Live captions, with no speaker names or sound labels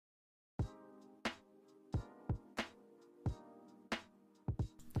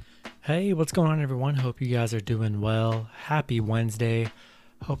Hey, what's going on, everyone? Hope you guys are doing well. Happy Wednesday.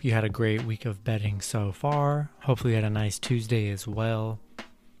 Hope you had a great week of betting so far. Hopefully, you had a nice Tuesday as well.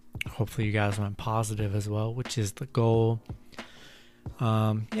 Hopefully, you guys went positive as well, which is the goal.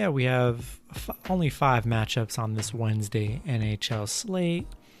 We have only 5 matchups on this Wednesday NHL slate.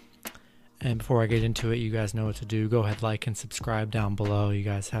 And before I get into it, you guys know what to do. Go ahead, like and subscribe down below. You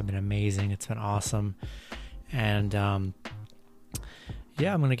guys have been amazing. It's been awesome. And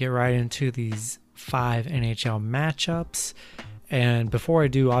I'm going to get right into these 5 NHL matchups. And before I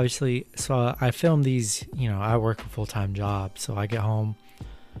do, obviously, so I film these, I work a full-time job. So I get home,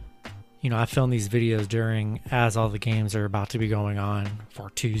 I film these videos as all the games are about to be going on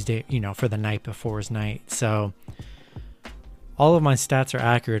for Tuesday, for the night before's night. So all of my stats are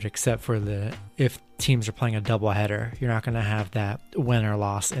accurate except for if teams are playing a doubleheader, you're not going to have that win or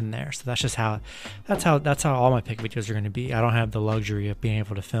loss in there. So that's how all my pick videos are going to be. I don't have the luxury of being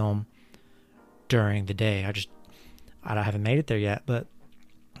able to film during the day. I haven't made it there yet, but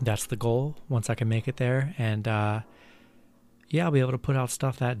that's the goal once I can make it there. And I'll be able to put out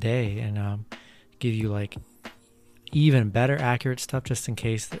stuff that day and give you like even better accurate stuff just in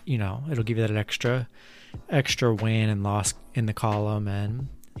case that, it'll give you that extra win and loss in the column and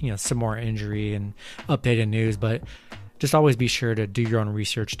some more injury and updated news. But just always be sure to do your own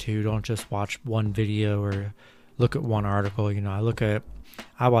research too. Don't just watch one video or look at one article.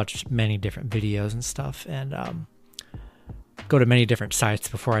 I watch many different videos and stuff and go to many different sites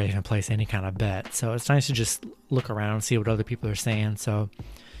before I even place any kind of bet. So it's nice to just look around and see what other people are saying. So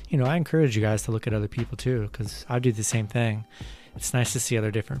I encourage you guys to look at other people too, because I do the same thing. It's nice to see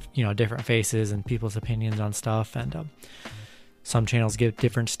other different faces and people's opinions on stuff. And some channels give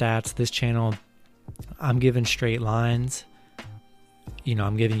different stats. This channel, I'm giving straight lines.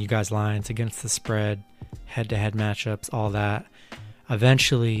 I'm giving you guys lines against the spread, head-to-head matchups, all that.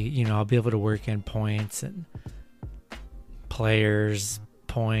 Eventually, I'll be able to work in points and players,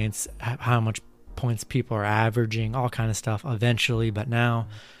 points, how much points people are averaging, all kind of stuff eventually. But now,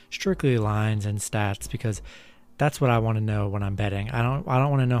 strictly lines and stats, because that's what I want to know when I'm betting. I don't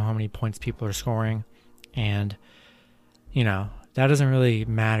want to know how many points people are scoring, and that doesn't really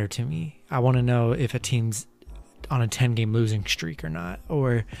matter to me. I want to know if a team's on a 10-game losing streak or not,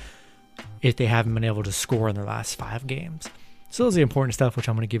 or if they haven't been able to score in their last 5 games. So those are the important stuff which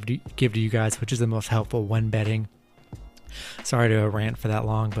I'm going to give to you guys, which is the most helpful when betting. Sorry to rant for that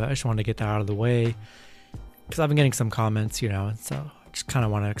long, but I just wanted to get that out of the way because I've been getting some comments, and so I just kind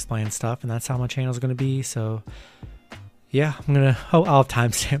of want to explain stuff, and that's how my channel is going to be. So yeah, I'll have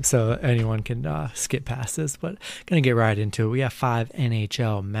timestamps so anyone can skip past this, but gonna get right into it. We have 5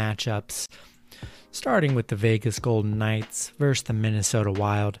 NHL matchups, starting with the Vegas Golden Knights versus the Minnesota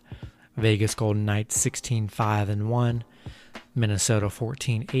Wild. Vegas Golden Knights 16-5-1, Minnesota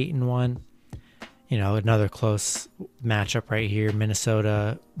 14-8-1. Another close matchup right here.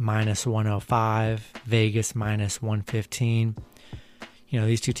 Minnesota -105, Vegas -115.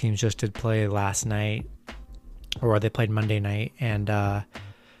 These two teams just did play last night, or they played Monday night, and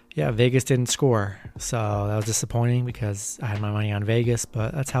Vegas didn't score. So that was disappointing because I had my money on Vegas,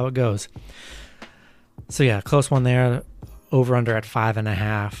 but that's how it goes. So yeah, close one there. Over under at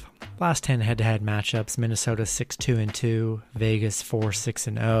 5.5. Last 10 head-to-head matchups: Minnesota 6-2-2, Vegas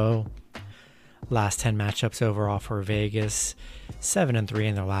 4-6-0. Last 10 matchups overall for Vegas, 7-3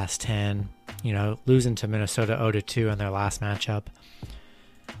 in their last 10. Losing to Minnesota 0-2 in their last matchup.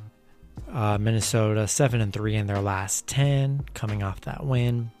 Minnesota 7-3 in their last 10, coming off that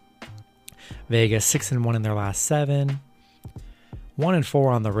win. Vegas 6-1 in their last 7.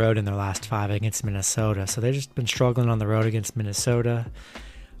 1-4 on the road in their last 5 against Minnesota. So they've just been struggling on the road against Minnesota.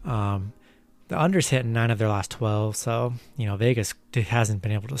 The under's hitting 9 of their last 12, so Vegas hasn't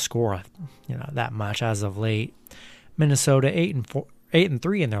been able to score that much as of late. Minnesota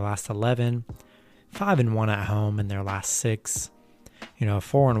 8-3 in their last 11, 5-1 at home in their last 6.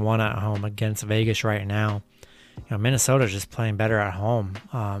 4-1 at home against Vegas right now. Minnesota's just playing better at home.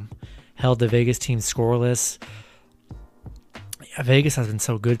 Held the Vegas team scoreless. Vegas has been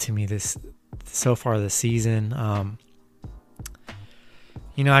so good to me so far this season.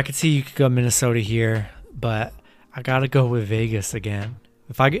 I could see you could go Minnesota here, but I got to go with Vegas again.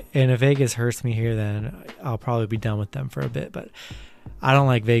 If Vegas hurts me here, then I'll probably be done with them for a bit. But I don't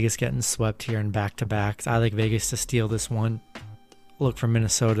like Vegas getting swept here in back-to-backs. I like Vegas to steal this one. Look for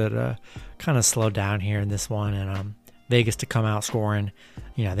Minnesota to kind of slow down here in this one, and Vegas to come out scoring.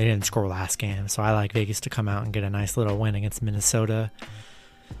 They didn't score last game, so I like Vegas to come out and get a nice little win against Minnesota.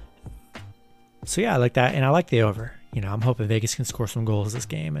 So yeah, I like that, and I like the over. I'm hoping Vegas can score some goals this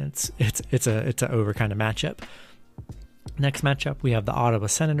game, and it's an over kind of matchup. Next matchup, we have the Ottawa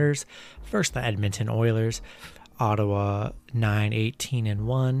Senators versus the Edmonton Oilers. Ottawa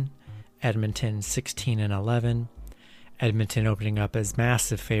 9-18-1, Edmonton 16-11. Edmonton opening up as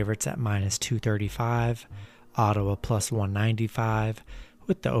massive favorites at -235. Ottawa +195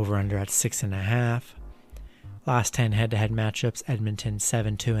 with the over-under at 6.5. Last 10 head-to-head matchups, Edmonton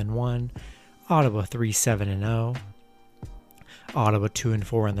 7-2-1, Ottawa 3-7-0, Ottawa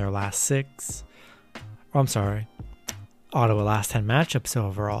 2-4 in their last 6. Ottawa last 10 matchups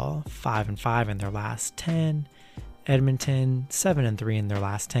overall, 5-5 in their last 10. Edmonton 7-3 in their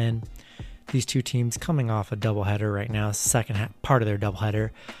last 10. These two teams coming off a doubleheader right now, part of their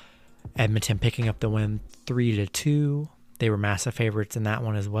doubleheader. Edmonton picking up the win 3-2. They were massive favorites in that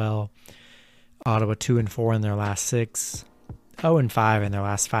one as well. Ottawa 2-4 in their last 6. 0-5 in their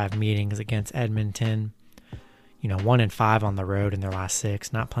last 5 meetings against Edmonton. 1-5 on the road in their last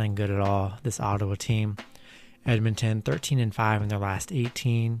 6. Not playing good at all, this Ottawa team. Edmonton 13-5 in their last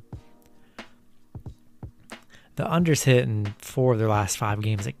 18. The unders hit in 4 of their last 5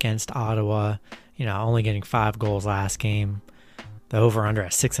 games against Ottawa. Only getting 5 goals last game. The over-under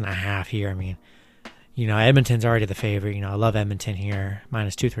at 6.5 here. Edmonton's already the favorite. I love Edmonton here.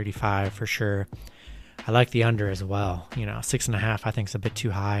 -235 for sure. I like the under as well. 6.5 I think is a bit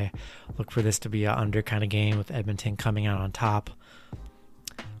too high. Look for this to be an under kind of game with Edmonton coming out on top.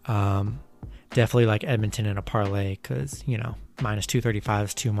 Definitely like Edmonton in a parlay because, -235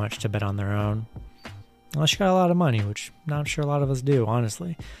 is too much to bet on their own. Unless you got a lot of money, which I'm not sure a lot of us do,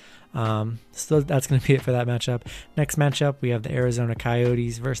 honestly. So that's going to be it for that matchup. Next matchup, we have the Arizona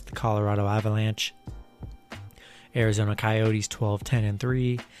Coyotes versus the Colorado Avalanche. Arizona Coyotes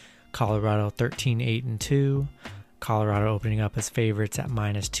 12-10-3, Colorado 13-8-2. Colorado opening up as favorites at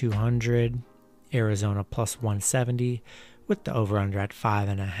 -200. Arizona +170 with the over-under at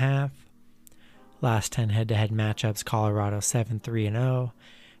 5.5. Last 10 head-to-head matchups, Colorado 7-3-0,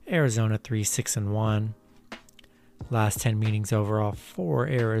 Arizona 3-6-1. Last 10 meetings overall for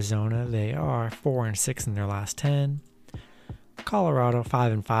Arizona, they are 4-6 in their last 10. Colorado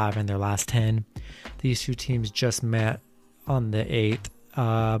 5-5 in their last 10. These two teams just met on the 8th,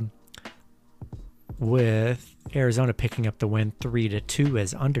 with Arizona picking up the win 3-2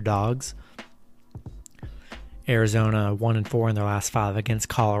 as underdogs. Arizona 1-4 in their last 5 against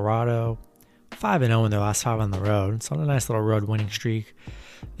Colorado, 5-0 in their last 5 on the road. So a nice little road winning streak.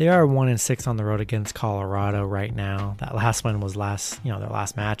 They are 1-6 on the road against Colorado right now. That last one was their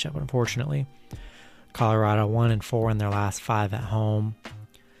last matchup, unfortunately. Colorado 1-4 in their last 5 at home.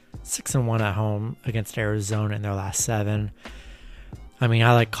 6-1 at home against Arizona in their last 7. I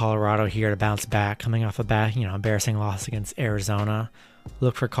like Colorado here to bounce back, coming off a embarrassing loss against Arizona.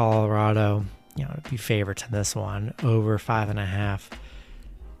 Look for Colorado, to be favorites in this one, over 5.5.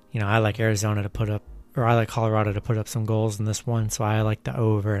 I like I like Colorado to put up some goals in this one, so I like the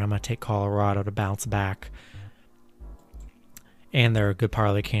over, and I'm going to take Colorado to bounce back. And they're a good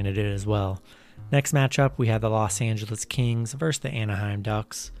parlay candidate as well. Next matchup, we have the Los Angeles Kings versus the Anaheim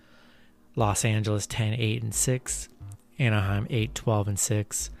Ducks. Los Angeles 10-8-6, Anaheim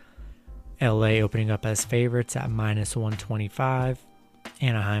 8-12-6. LA opening up as favorites at -125,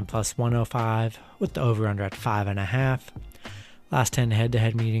 Anaheim +105 with the over-under at 5.5. Last 10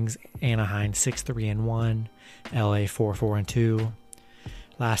 head-to-head meetings, Anaheim 6-3-1, LA 4-4-2.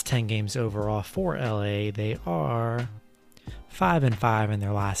 Last 10 games overall for LA, they are 5-5 in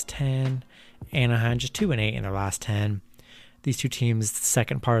their last 10. Anaheim just 2-8 in their last 10. These two teams,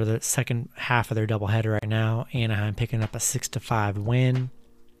 second half of their doubleheader right now. Anaheim picking up a 6-5 win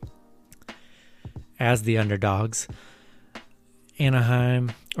as the underdogs.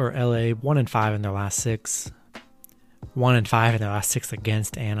 Anaheim or LA 1-5 in their last 6. 1-5 in their last 6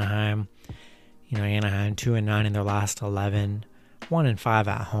 against Anaheim. Anaheim 2-9 in their last 11. 1-5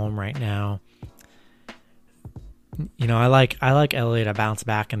 at home right now. I like LA to bounce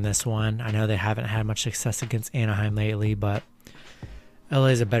back in this one. I know they haven't had much success against Anaheim lately, but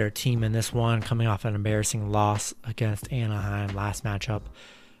LA is a better team in this one, coming off an embarrassing loss against Anaheim last matchup.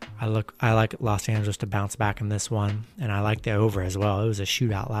 I like Los Angeles to bounce back in this one, and I like the over as well. It was a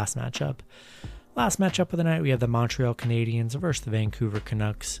shootout last matchup. Last matchup of the night, we have the Montreal Canadiens versus the Vancouver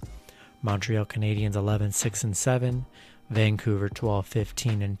Canucks. Montreal Canadiens 11-6-7, Vancouver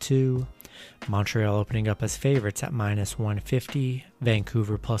 12-15-2. Montreal opening up as favorites at -150,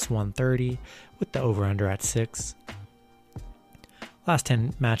 Vancouver +130 with the over-under at 6. Last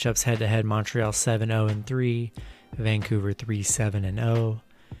 10 matchups head-to-head, Montreal 7-0-3, Vancouver 3-7-0.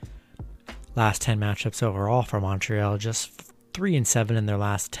 Last 10 matchups overall for Montreal, just 3-7 in their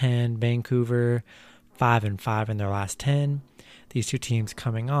last 10. Vancouver 5-5 in their last 10. These two teams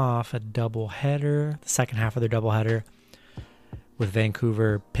coming off a doubleheader, the second half of their doubleheader. with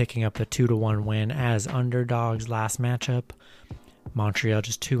Vancouver picking up the 2-1 win as underdogs last matchup. Montreal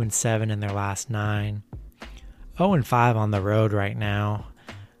just 2-7 in their last 9. 0-5 on the road right now.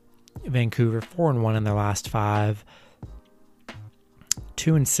 Vancouver 4-1 in their last 5.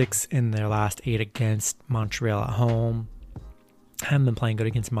 2-6 in their last 8 against Montreal at home. Haven't been playing good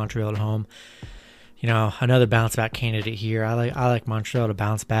against Montreal at home. You know, another bounce back candidate here. I like Montreal to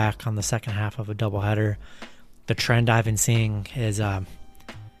bounce back on the second half of a doubleheader. The trend I've been seeing is,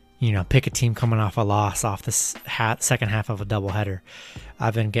 pick a team coming off a loss off the second half of a doubleheader.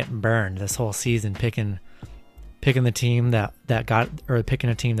 I've been getting burned this whole season picking the team picking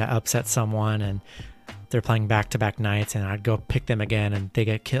a team that upset someone and they're playing back-to-back nights, and I'd go pick them again and they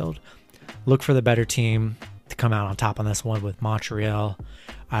get killed. Look for the better team to come out on top on this one with Montreal.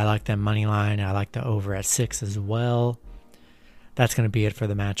 I like them money line. I like the over at 6 as well. That's going to be it for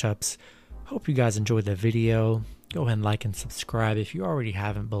the matchups. Hope you guys enjoyed the video. Go ahead and like and subscribe if you already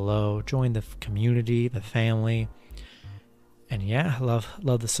haven't below. Join the community, the family. And yeah, love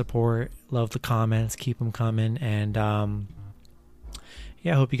the support. Love the comments. Keep them coming. And I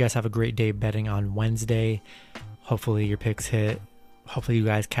hope you guys have a great day betting on Wednesday. Hopefully your picks hit. Hopefully you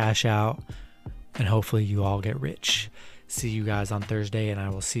guys cash out. And hopefully you all get rich. See you guys on Thursday, and I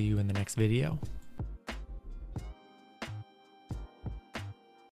will see you in the next video.